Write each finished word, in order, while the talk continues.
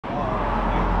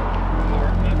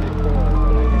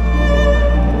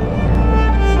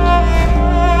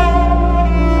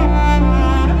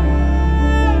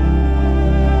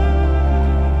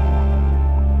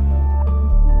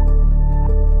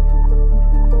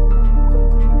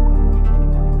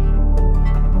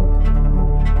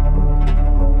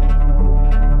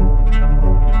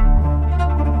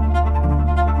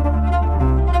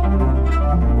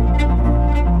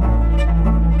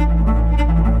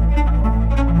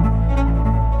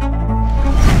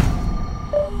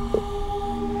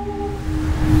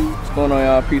going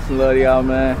on, y'all? Peace and love to y'all,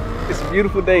 man. It's a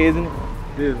beautiful day, isn't it?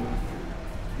 It is, man.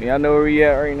 Y'all know where we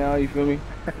at right now, you feel me?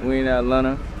 We in Atlanta.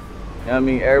 You know what I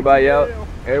mean? Everybody out.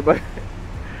 Everybody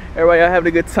out having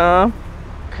a good time.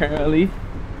 Currently,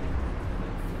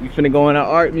 we finna go in an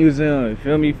art museum, you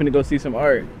feel me? You finna go see some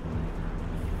art.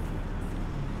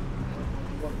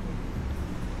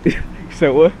 You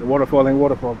said what? The waterfall ain't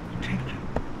waterfall.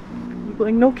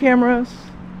 Like, no cameras.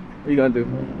 What you gonna do?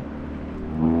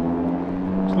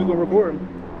 Still gonna record them.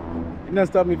 It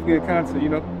doesn't stop me from getting content, you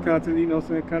know? Content, you know what I'm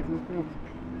saying? Content is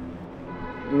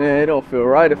content. Man, it don't feel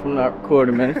right if I'm not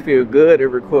recording, man. It feel good to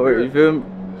record, you feel me?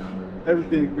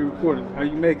 Everything can be recorded. How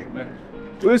you make it, man?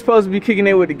 We were supposed to be kicking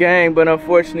it with the gang, but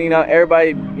unfortunately, you know, everybody,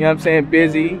 you know what I'm saying,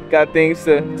 busy, got things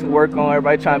to work on,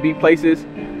 everybody trying to be places.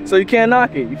 So you can't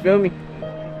knock it, you feel me?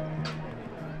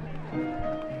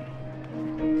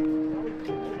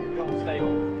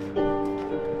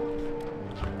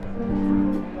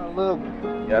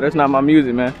 Yeah, that's not my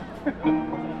music, man.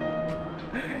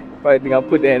 Probably think I'll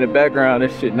put that in the background.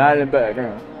 That shit not in the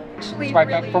background. Swipe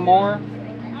up for more.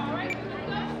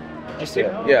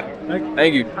 Yeah.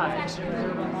 Thank you.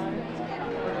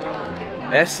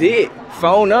 That's it.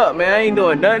 Phone up, man. I ain't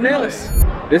doing nothing else.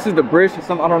 This is the bridge or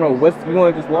something. I don't know. What's you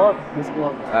going to just walk? Just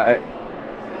walk. Alright.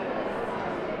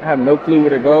 I have no clue where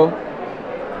to go.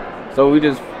 So we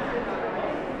just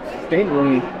stay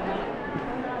room.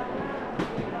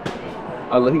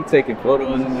 Oh, look, he taking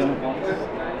photos and stuff.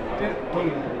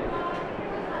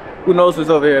 Who knows what's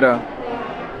over here, though?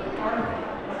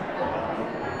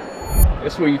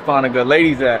 That's where you find the good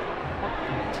ladies at.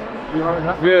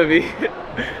 Feel me?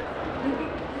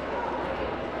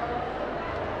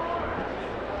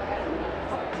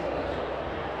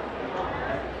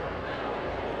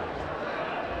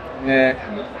 Yeah,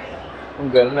 I'm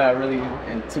good. I'm not really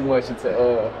in too much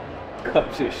into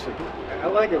cups and shit. I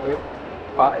like it, man.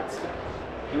 Pots.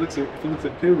 It looks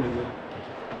appealing, man.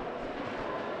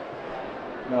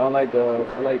 No, I like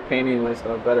painting and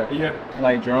stuff better. Yeah. I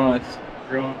like drawings.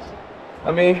 Drawings.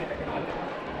 I mean,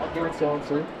 I'll do it too.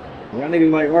 Y'all niggas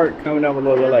like art, comment down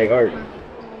below. Y'all like art.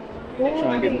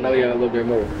 Trying to get to know y'all a little bit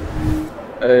more.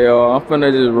 Hey y'all, I'm finna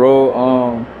just roll.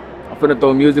 I'm finna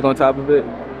throw music on top of it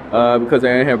because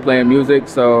they're in here playing music.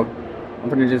 So I'm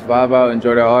finna just vibe out,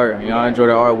 enjoy the art. Y'all enjoy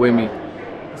the art with me.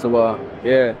 So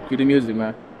yeah, cue the music,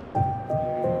 man.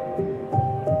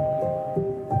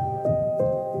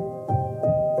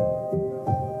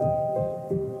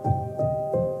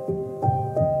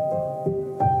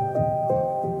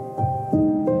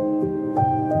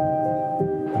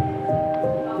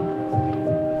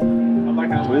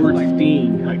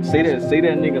 Like, say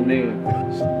that nigga name.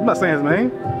 I'm not saying his name.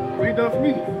 What you done for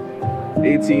me?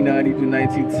 1890 to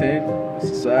 1910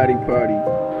 society party.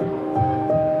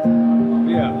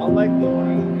 Yeah, I like the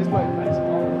one. It's like nice.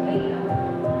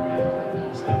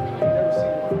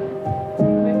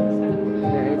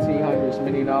 1800s,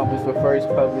 many novels were first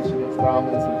published in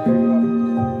installments and periodicals.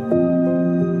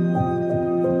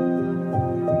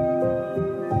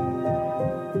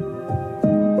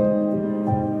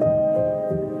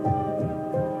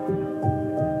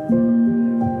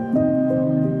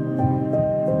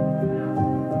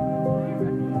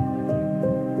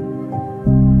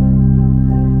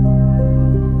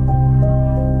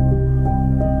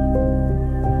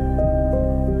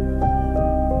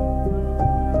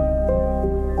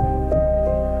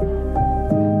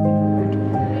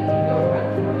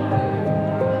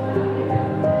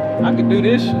 I can do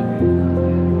this shit.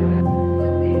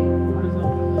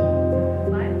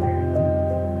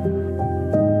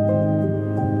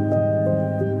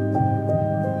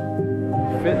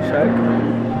 Fit check. You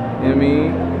know what I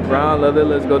mean? Brown leather,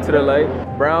 let's go to the light.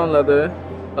 Brown leather,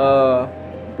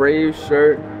 brave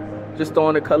shirt. Just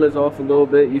throwing the colors off a little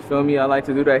bit, you feel me? I like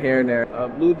to do that here and there.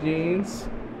 Blue jeans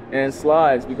and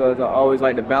slides because I always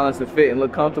like to balance the fit and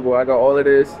look comfortable. I got all of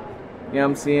this, you know what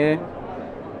I'm saying?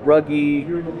 Ruggy,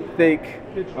 thick,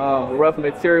 rough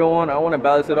material on. I want to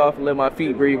balance it off and let my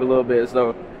feet breathe a little bit.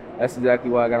 So that's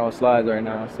exactly why I got on slides right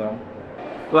now. So,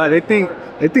 like they think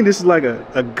this is like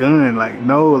a gun. Like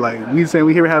no, like we saying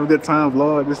we here to have a good time,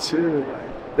 vlog, just chill.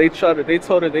 Like,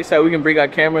 they said we can bring our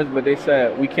cameras, but they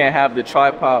said we can't have the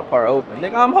tripod part open.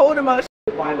 Nigga, I'm holding my shit.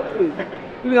 You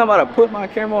think I'm about to put my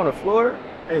camera on the floor?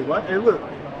 Hey, what? Hey, look.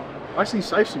 I see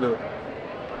shiesty though.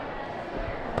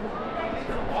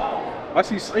 I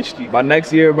see shiesty. By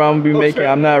next year, bro, I'm gonna be making.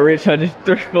 I'm not rich. I just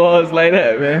throw clothes like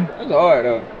that, man. That's hard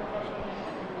though.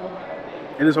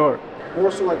 It is hard. More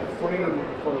so like frame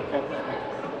for the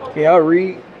camera. Can y'all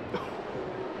read?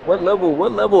 What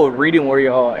level of reading were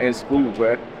y'all in school,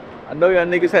 bro? I know y'all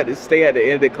niggas had to stay at the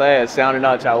end of the class sounding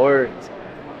out y'all words.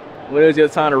 When it was your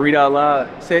time to read out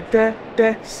loud, say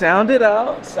that, sound it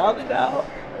out,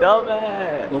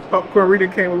 dumbass. When popcorn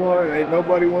reading came along, ain't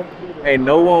nobody want. Ain't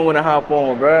no one wanna hop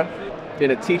on, bruh. Then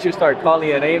the teacher start calling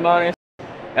your name out and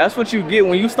that's what you get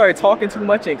when you start talking too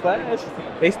much in class.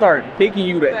 They start picking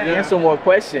you to answer more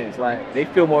questions. Like, they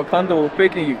feel more comfortable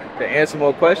picking you to answer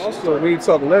more questions. Also, when you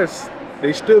talk less,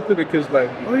 they still pick it because like,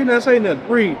 oh, you're not saying nothing.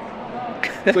 Breathe.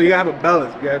 So you gotta have a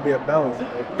balance. You gotta be a balance.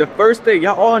 The first thing,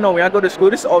 y'all all know when I go to school,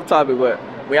 this is off topic, but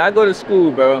when I go to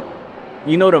school, bro,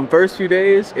 you know them first few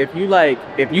days, if you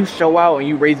show out and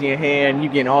you raise your hand, you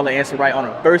getting all the answers right on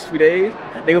the first few days,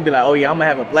 they gonna be like, oh yeah, I'm gonna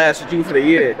have a blast with you for the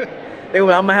year. I'm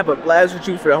gonna have a blast with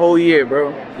you for the whole year,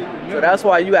 bro. So that's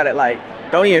why you gotta like,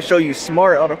 don't even show you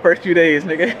smart on the first few days,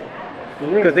 nigga.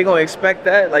 Because they gonna expect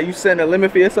that, like you setting a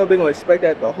limit for yourself, they gonna expect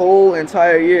that the whole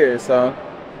entire year, so.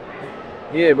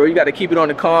 Yeah, bro, you gotta keep it on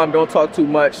the calm, don't talk too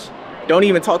much. Don't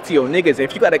even talk to your niggas.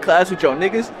 If you got a class with your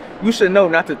niggas, you should know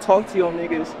not to talk to your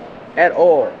niggas at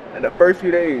all in the first few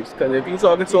days. Because if you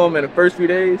talking to them in the first few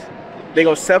days, they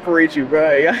gonna separate you,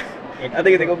 bro. I think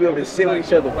they gonna be able to sit with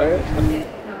each other, bro.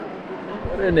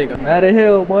 What that nigga mad as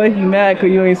hell, boy. He mad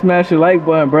because you ain't smash the like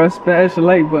button, bro. Smash the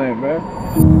like button, bro.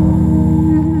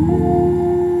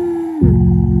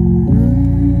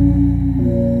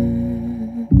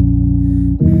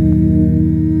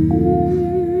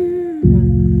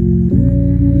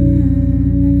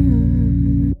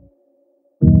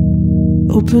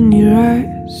 Open your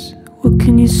eyes, what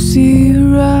can you see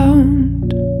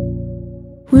around?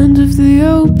 Wind of the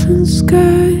open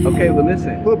sky. Okay, but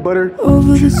listen. A little butter.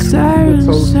 Over the siren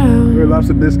toast, sound. red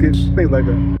lobster biscuits, things like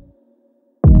that.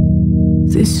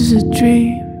 This is a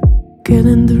dream,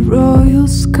 getting the royal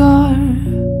scar.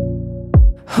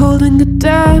 Holding a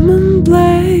diamond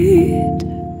blade,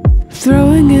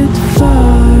 throwing it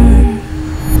far.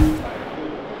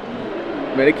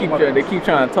 Man, they keep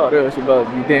trying to talk to us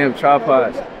about these damn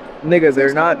tripods. Niggas,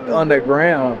 they're not on the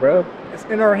ground, bro. It's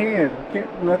in our hand. We can't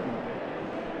do nothing.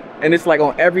 And it's like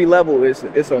on every level, it's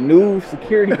a new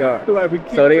security guard.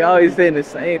 So they always saying the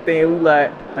same thing. We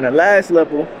like, on the last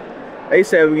level, they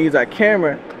said we use our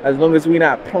camera as long as we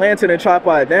not planting the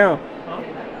tripod down.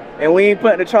 And we ain't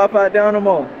putting the tripod down no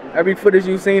more. Every footage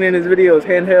you've seen in this video is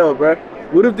handheld, bro.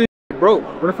 What if this broke?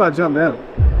 What if I jump down?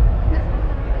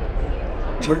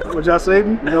 Would y'all save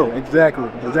me? No, exactly.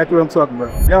 Exactly what I'm talking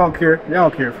about. Y'all don't care. Y'all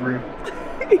don't care for real.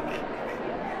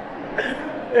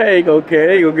 They ain't gonna care.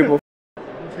 They ain't gonna give a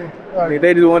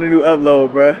They just want to do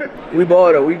upload, bro. We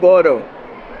bought though.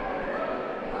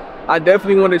 I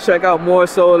definitely want to check out more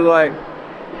so like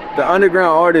the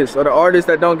underground artists or the artists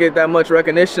that don't get that much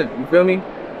recognition. You feel me?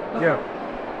 Yeah.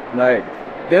 Like,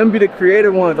 them be the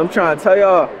creative ones. I'm trying to tell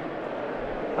y'all.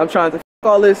 I'm trying to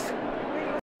all this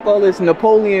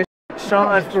Napoleon,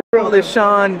 Sean, for real, this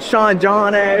Sean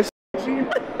John ass. Don't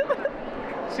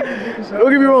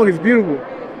get me wrong, it's beautiful.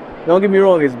 Don't get me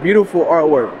wrong, it's beautiful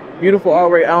artwork. Beautiful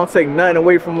artwork. I don't take nothing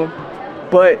away from them.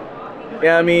 But, you know what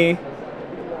I mean?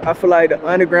 I feel like the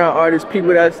underground artists, people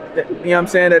you know what I'm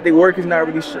saying, that their work is not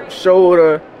really showed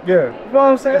or. Yeah. You know what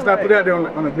I'm saying? It's not put out there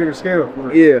on a bigger scale.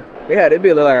 Yeah. They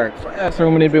built like a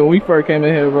classroom when we first came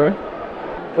in here, bro.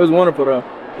 It was wonderful though.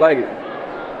 Like it.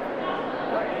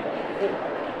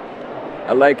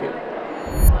 I like it.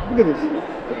 Look at this.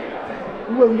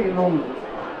 We wasn't getting home.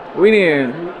 We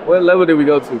didn't. What level did we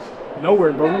go to?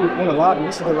 Nowhere, bro. We were in the lobby.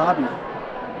 This is the lobby.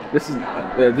 This is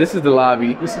the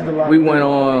lobby. This is the lobby. We went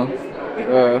on.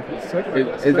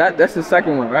 That's the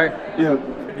second one, right? Yeah.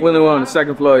 We went on the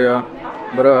second floor, y'all.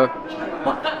 But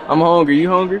I'm hungry. You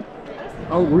hungry?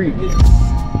 Hungry.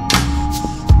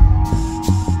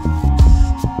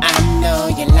 I know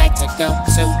you like to go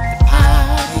to the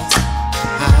party,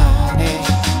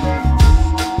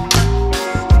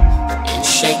 and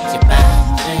shake your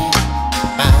body,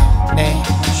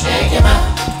 shake your body.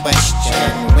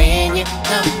 Question when you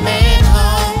coming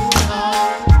home.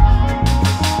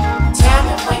 Tell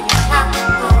me when you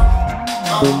coming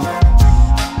home.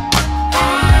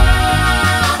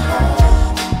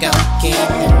 Go get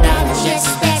the dollars, yes,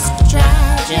 that's the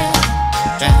drive ya.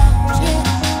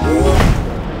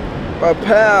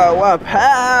 Why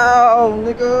pow,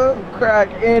 nigga, crack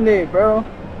in it, bro. I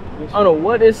don't know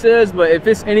what this is, but if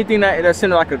it's anything that's in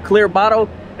like a clear bottle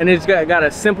and it's got a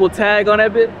simple tag on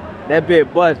that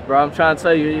bit bust, bro. I'm trying to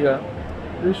tell you, you go.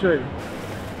 Appreciate it.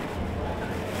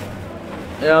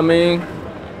 You know what I mean?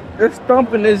 This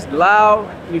thumping is loud,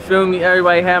 you feel me?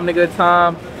 Everybody having a good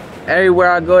time.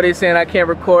 Everywhere I go, they saying I can't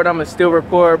record, I'ma still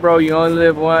record, bro. You only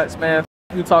live once, man. F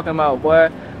you talking about, boy?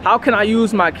 how can I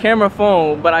use my camera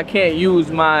phone but I can't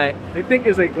use my? They think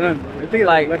it's a gun. They think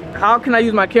Like, it's how can I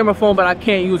use my camera phone but I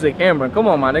can't use a camera? Come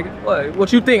on, my nigga.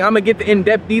 What you think? I'm gonna get the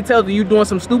in-depth details of you doing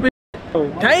some stupid?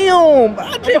 Damn,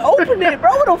 I just opened it,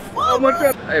 bro. What the fuck? Bro?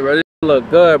 Hey, bro, this look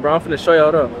good, bro. I'm finna show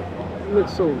y'all though. It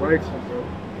looks so righteous, bro.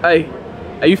 Hey,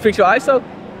 you fix your ISO?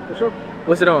 For sure.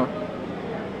 What's it on?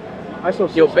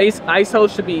 ISO. Your base ISO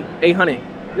should be 800.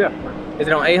 Yeah. Is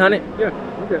it on 800? Yeah.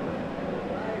 Okay.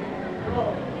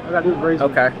 I got this razor.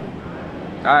 Okay.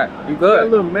 All right, you Got a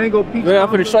good? little mango peach. Yeah, I'm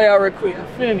finna show y'all real quick.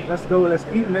 Finish. Let's go. Let's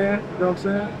eat, man. You know what I'm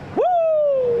saying? Woo!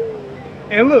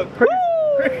 And look,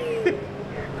 crazy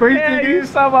Yeah, thing you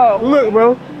is, talking about? look,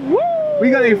 bro. Woo!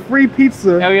 We got a free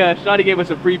pizza. Oh yeah, Shawty gave us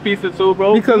a free pizza too,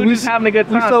 bro. Because we just having a good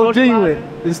time. We so socializing.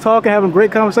 genuine. Just talking, having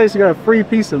great conversation. Got a free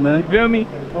pizza, man. You feel me?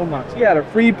 Oh my. She had a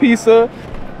free pizza.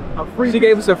 A free. She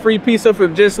gave us a free pizza for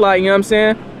just like, you know what I'm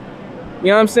saying? You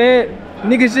know what I'm saying?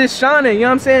 Niggas just shining, you know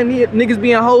what I'm saying? Niggas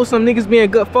being wholesome, niggas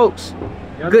being good folks.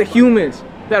 Good humans.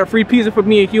 Got a free pizza for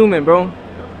being human, bro.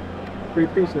 Free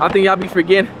pizza. I think y'all be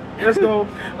forgetting. Let's go.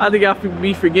 I think y'all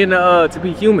be forgetting to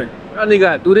be human. Y'all nigga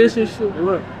gotta do this and shit. Hey,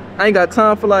 look. I ain't got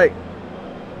time for like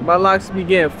my locks be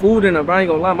getting food in them, but I ain't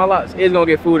gonna lie, my locks is gonna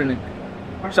get food in it.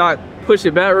 So I push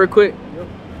it back real quick.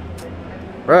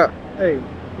 Bruh. Hey, you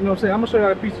know what I'm saying? I'm gonna show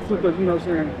y'all a piece of food because you know what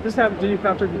I'm saying. This happened to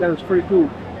genuine turkey that is free food.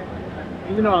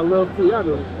 You know I love food. Y'all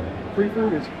know free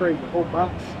food is crazy. Whole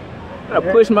box. I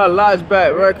gotta push my locks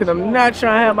back, bro, cause I'm not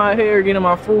trying to have my hair get in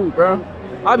my food, bro.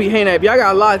 I be hating that. If y'all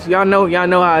got locks, y'all know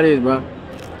how it is, bro.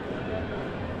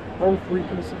 Whole free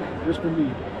pizza just for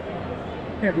me.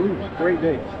 Can't believe it. Great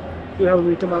day. You have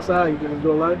when you come outside, you can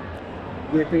enjoy life.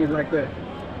 Get things like that.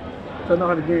 So I know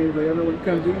how the game is, but I know when it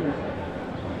comes to eating.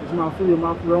 It's my food and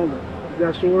my food only. You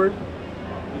got yours.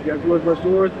 You got yours but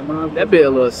yours, and mine. That bit a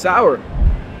little sour.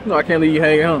 No, I can't leave you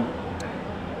hanging on.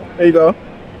 There you go.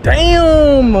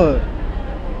 Damn!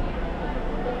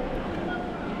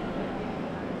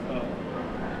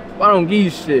 I don't give you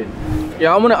shit.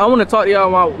 Yeah, I wanna talk to y'all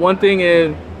about one thing,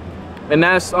 and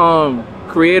that's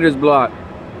creator's block.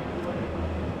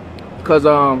 Cause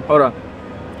hold on.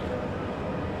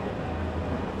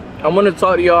 I wanna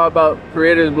talk to y'all about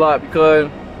creator's block because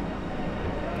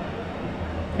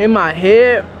in my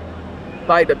head,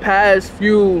 like the past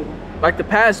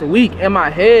week in my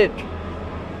head,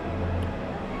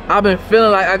 I've been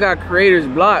feeling like I got creator's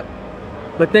block.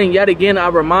 But then yet again, I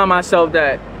remind myself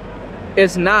that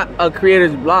it's not a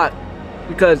creator's block,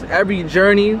 because every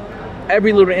journey,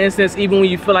 every little instance, even when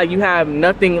you feel like you have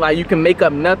nothing, like you can make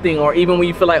up nothing, or even when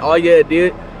you feel like all you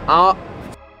did,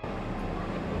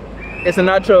 it's a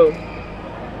nacho.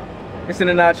 It's in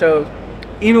the nachos.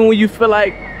 Even when you feel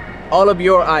like all of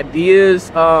your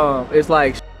ideas is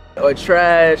like or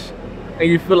trash, and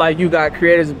you feel like you got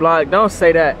creator's block, don't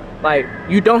say that. Like,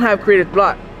 you don't have creator's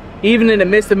block. Even in the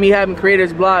midst of me having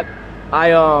creator's block, I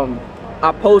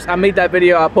made that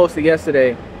video I posted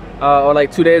yesterday or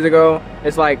like 2 days ago.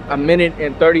 It's like a minute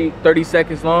and 30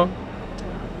 seconds long.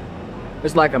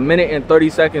 It's like a minute and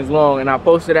 30 seconds long, and I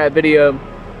posted that video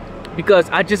because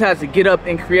I just had to get up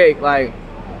and create. Like,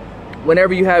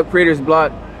 whenever you have creator's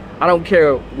block, I don't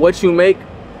care what you make,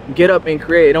 get up and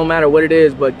create. It don't matter what it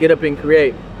is, but get up and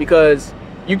create, because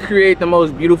you create the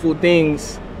most beautiful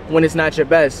things when it's not your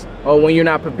best, or when you're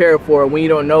not prepared for it, when you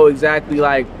don't know exactly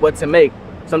like what to make.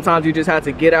 Sometimes you just have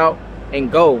to get out and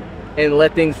go and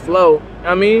let things flow.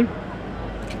 I mean,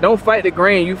 don't fight the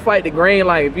grain. You fight the grain.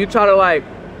 Like, if you try to, like,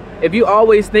 if you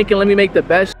always thinking let me make the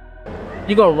best,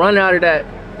 you're gonna run out of that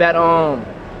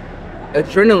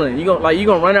adrenaline. You're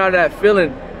gonna run out of that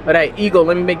feeling of that ego,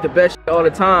 let me make the best all the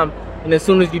time. And as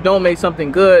soon as you don't make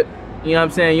something good, you know what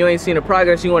I'm saying, you ain't seen the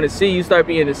progress you want to see, you start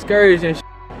being discouraged and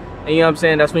and you know what I'm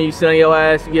saying, that's when you sit on your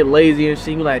ass, you get lazy and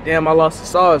shit, you like, damn, I lost the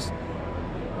sauce.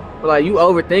 But like, you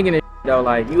overthinking it though.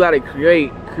 Like, you gotta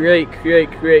create.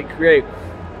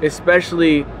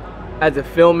 Especially as a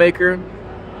filmmaker,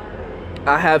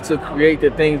 I have to create the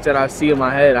things that I see in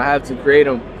my head. I have to create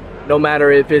them, no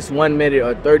matter if it's 1 minute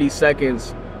or 30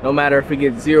 seconds, no matter if it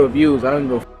gets 0 views, I don't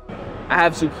give a f. I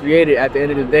have to create it at the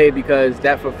end of the day, because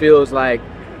that fulfills like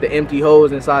the empty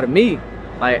holes inside of me.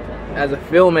 Like, as a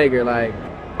filmmaker, like,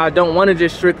 I don't want to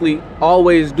just strictly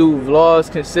always do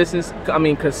vlogs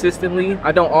consistently.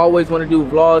 I don't always want to do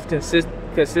vlogs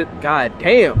God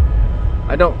damn.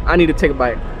 I need to take a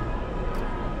bite.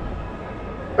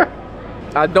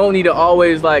 I don't need to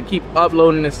always like keep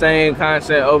uploading the same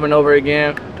content over and over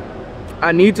again.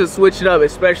 I need to switch it up,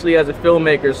 especially as a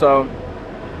filmmaker. So,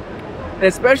 and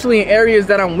especially in areas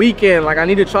that I'm weak in, like, I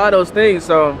need to try those things.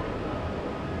 So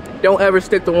don't ever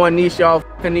stick to one niche, y'all.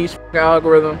 Fucking niche, fucking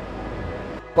algorithm,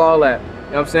 all that.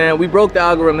 what I'm saying? We broke the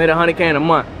algorithm, hit 100K in a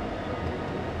month.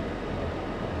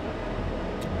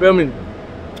 Feel me?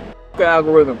 The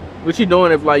algorithm. What you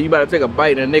doing if like you about to take a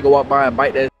bite and a nigga walk by and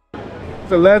bite that? It's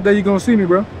the last day you gonna see me,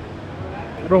 bro.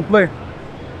 I don't play.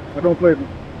 I don't play, bro.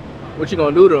 What you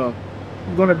gonna do to him?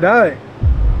 You're gonna die.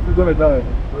 You're gonna die.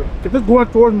 If it's going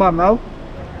towards my mouth,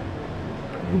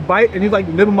 you bite and you like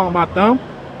nibble my thumb,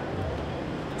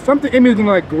 something in me is gonna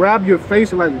like grab your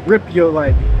face and like rip your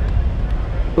like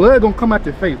blood gonna come out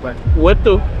your face. Like What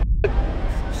the?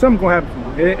 something gonna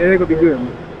happen to you. It ain't gonna be good,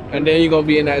 man. And then you gonna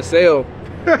be in that cell.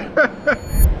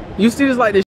 You see this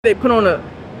like this shit they put on the.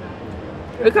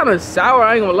 It's kind of sour.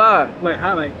 I ain't gonna lie. Like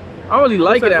how like I don't really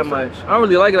like it that much. I don't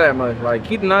really like it that much. Like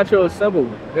keep the nachos simple.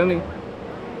 Feel me?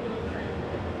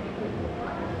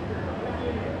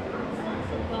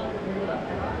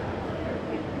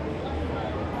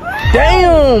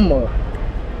 Damn!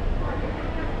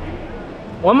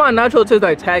 Why my nacho taste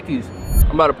like Takis?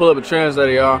 I'm about to pull up a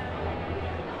translator, y'all.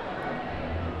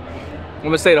 I'm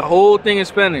gonna say the whole thing in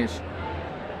Spanish.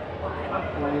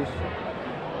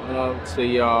 To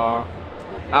y'all.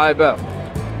 Alright, bet.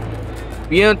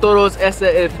 Bien todos, este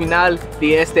es el final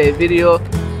de este video.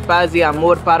 Paz y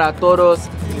amor para todos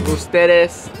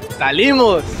ustedes.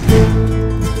 ¡Salimos!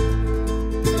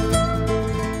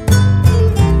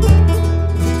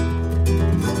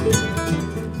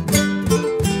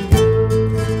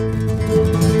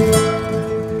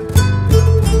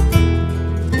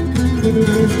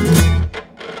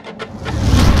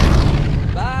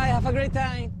 Bye, have a great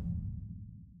time.